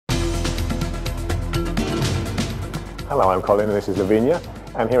Hello, I'm Colin and this is Lavinia,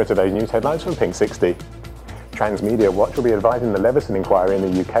 and here are today's news headlines from Pinksixty. Transmedia Watch will be advising the Leveson Inquiry in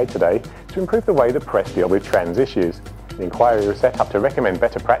the UK today to improve the way the press deal with trans issues. The inquiry was set up to recommend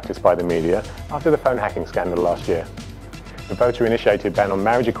better practice by the media after the phone hacking scandal last year. The voter-initiated ban on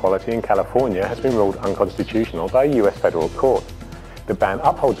marriage equality in California has been ruled unconstitutional by a US federal court. The ban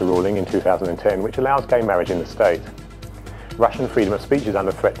upholds a ruling in 2010 which allows gay marriage in the state. Russian freedom of speech is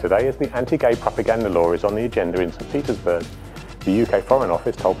under threat today as the anti-gay propaganda law is on the agenda in St Petersburg. The UK Foreign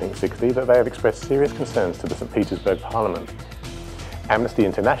Office told Pinksixty that they have expressed serious concerns to the St Petersburg Parliament. Amnesty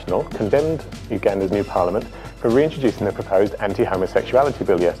International condemned Uganda's new parliament for reintroducing the proposed Anti-Homosexuality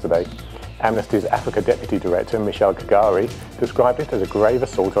Bill yesterday. Amnesty's Africa Deputy Director, Kagari, described it as a grave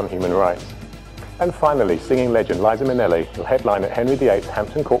assault on human rights. And finally, singing legend Liza Minnelli will headline at Henry VIII's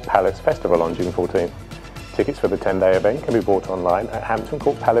Hampton Court Palace Festival on June 14th. Tickets for the 10-day event can be bought online at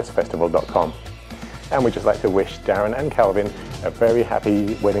hamptoncourtpalacefestival.com. And we'd just like to wish Darren and Calvin a very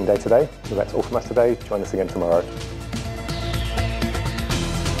happy wedding day today. So that's all from us today. Join us again tomorrow.